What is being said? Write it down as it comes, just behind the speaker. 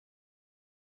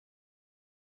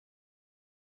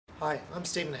Hi, I'm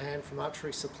Stephen Hand from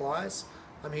Archery Supplies.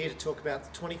 I'm here to talk about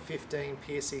the 2015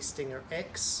 PSE Stinger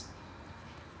X.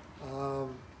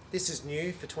 This is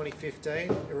new for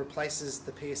 2015. It replaces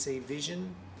the PSE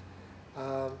Vision.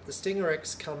 The Stinger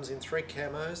X comes in three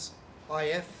camos: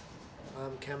 IF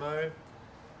camo,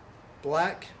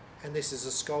 black, and this is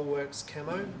a Skullworks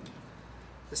camo.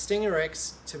 The Stinger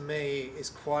X, to me,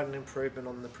 is quite an improvement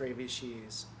on the previous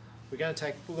years. We're going to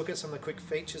take a look at some of the quick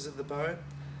features of the bow.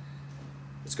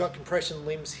 It's got compression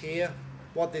limbs here.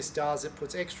 What this does, it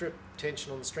puts extra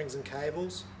tension on the strings and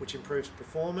cables, which improves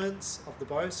performance of the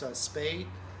bow, so speed,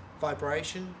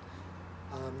 vibration,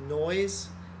 noise.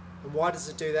 And why does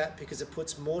it do that? Because it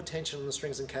puts more tension on the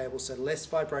strings and cables, so less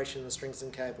vibration in the strings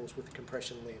and cables with the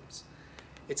compression limbs.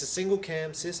 It's a single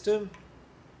cam system,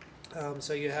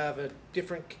 so you have a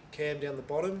different cam down the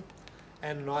bottom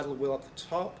and an idler wheel up the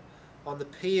top. On the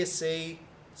PSE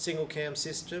single cam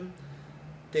system,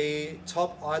 the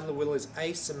top idler wheel is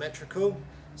asymmetrical,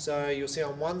 so you'll see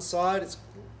on one side it's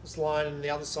lined and the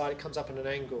other side it comes up at an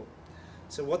angle.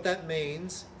 So what that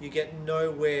means, you get no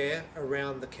wear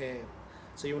around the cam.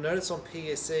 So you'll notice on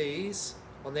PSEs,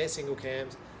 on their single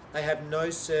cams, they have no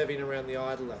serving around the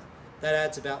idler. That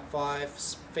adds about 5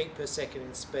 feet per second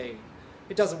in speed.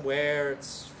 It doesn't wear,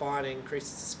 it's fine, it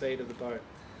increases the speed of the bow.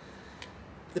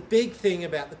 The big thing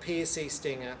about the PSE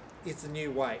Stinger is the new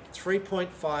weight,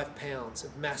 3.5 pounds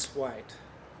of mass weight.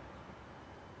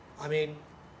 I mean,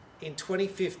 in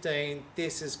 2015,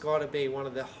 this has got to be one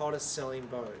of the hottest selling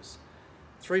bows.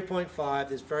 3.5,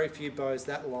 there's very few bows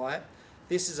that light.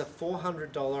 This is a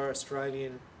 $400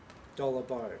 Australian dollar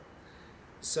bow.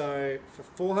 So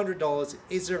for $400,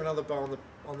 is there another bow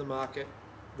on the market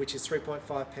which is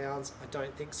 3.5 pounds? I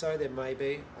don't think so. There may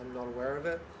be, I'm not aware of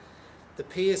it. The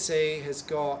PSE has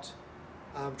got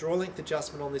draw length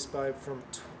adjustment on this bow from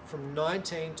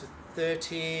 19 to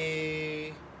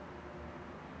 30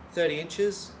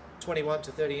 inches, 21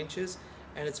 to 30 inches,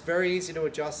 and it's very easy to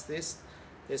adjust this.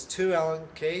 There's two Allen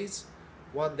keys,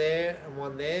 one there and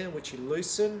one there, which you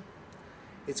loosen.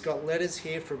 It's got letters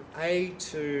here from A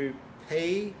to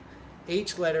P.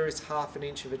 Each letter is ½ an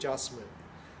inch of adjustment.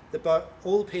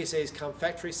 All the PSEs come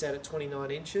factory set at 29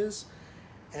 inches,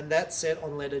 and that's set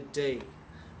on letter D.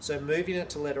 So moving it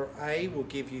to letter A will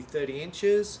give you 30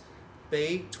 inches,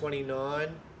 B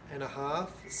 29.5,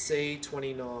 C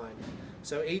 29.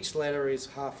 So each letter is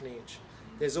 ½ an inch.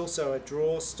 There's also a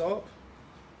draw stop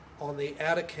on the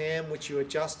outer cam which you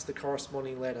adjust to the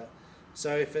corresponding letter.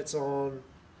 So if it's on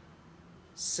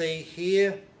C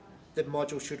here, the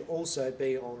module should also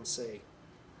be on C.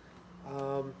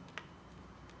 I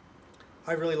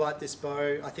really like this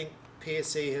bow. I think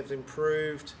PSE have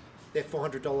improved their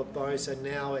 $400 bow, so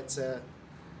now it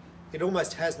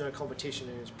almost has no competition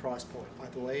in its price point, I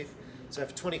believe. So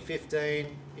for 2015,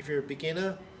 if you're a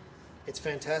beginner, it's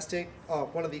fantastic. Oh,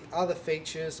 one of the other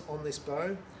features on this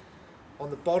bow,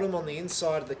 on the bottom, on the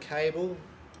inside of the cable,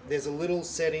 there's a little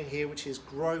setting here which is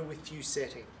grow with you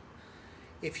setting.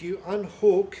 If you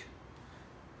unhook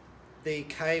the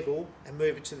cable and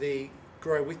move it to the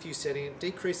grow with you setting, it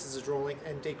decreases the draw length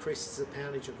and decreases the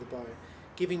poundage of the bow,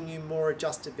 giving you more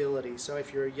adjustability. So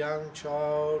if you're a young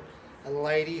child, a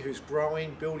lady who's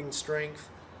growing, building strength,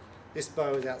 this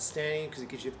bow is outstanding because it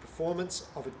gives you the performance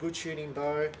of a good shooting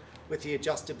bow with the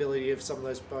adjustability of some of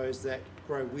those bows that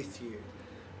grow with you.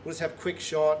 We'll just have quick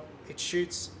shot. It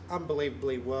shoots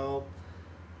unbelievably well.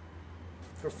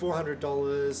 For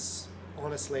 $400,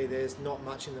 honestly, there's not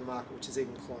much in the market which is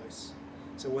even close.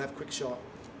 So we'll have quick shot.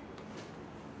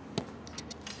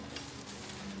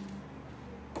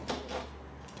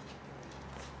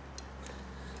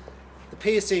 The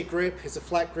PSE grip is a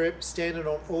flat grip standard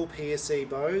on all PSE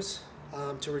bows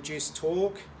to reduce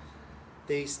torque.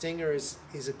 The Stinger is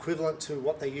equivalent to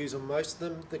what they use on most of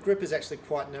them. The grip is actually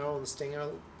quite narrow on the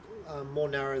Stinger, more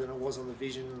narrow than it was on the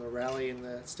Vision and the Rally and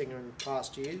the Stinger in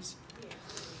past years.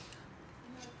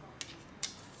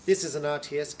 This is an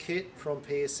RTS kit from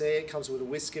PSE. It comes with a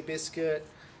whisker biscuit,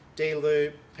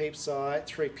 D-loop, peep sight,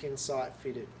 3-pin sight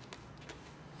fitted.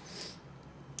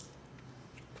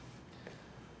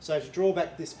 So to draw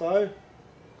back this bow,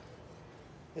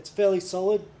 it's fairly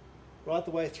solid right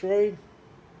the way through.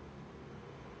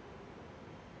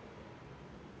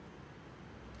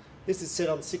 This is set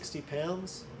on 60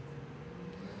 pounds.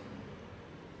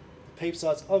 The peep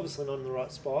sight's obviously not in the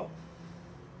right spot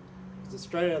because it's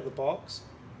straight out of the box.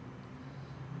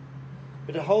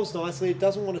 But it holds nicely. It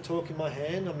doesn't want to torque in my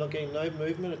hand. I'm not getting no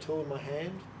movement at all in my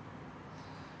hand.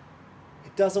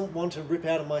 It doesn't want to rip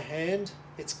out of my hand.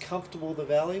 It's comfortable, the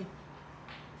valley.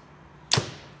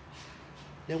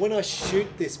 Now when I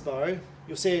shoot this bow,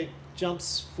 you'll see it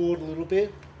jumps forward a little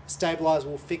bit. Stabilizer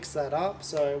will fix that up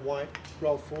so it won't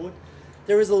roll forward.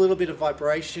 There is a little bit of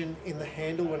vibration in the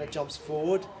handle when it jumps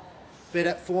forward, but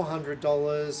at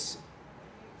 $400,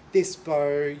 this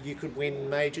bow you could win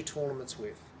major tournaments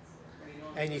with.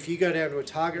 And if you go down to a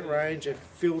target range, a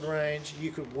field range,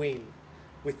 you could win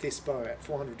with this bow at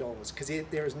 $400 because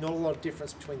there is not a lot of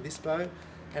difference between this bow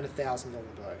and a $1,000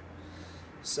 bow.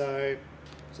 So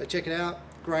check it out.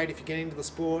 Great if you're getting into the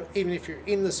sport. Even if you're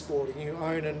in the sport and you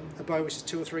own a bow which is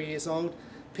 2 or 3 years old,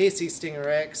 PSE Stinger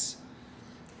X,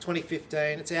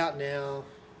 2015. It's out now.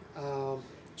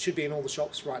 Should be in all the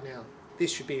shops right now.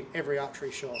 This should be in every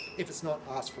archery shop. If it's not,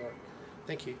 ask for it.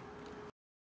 Thank you.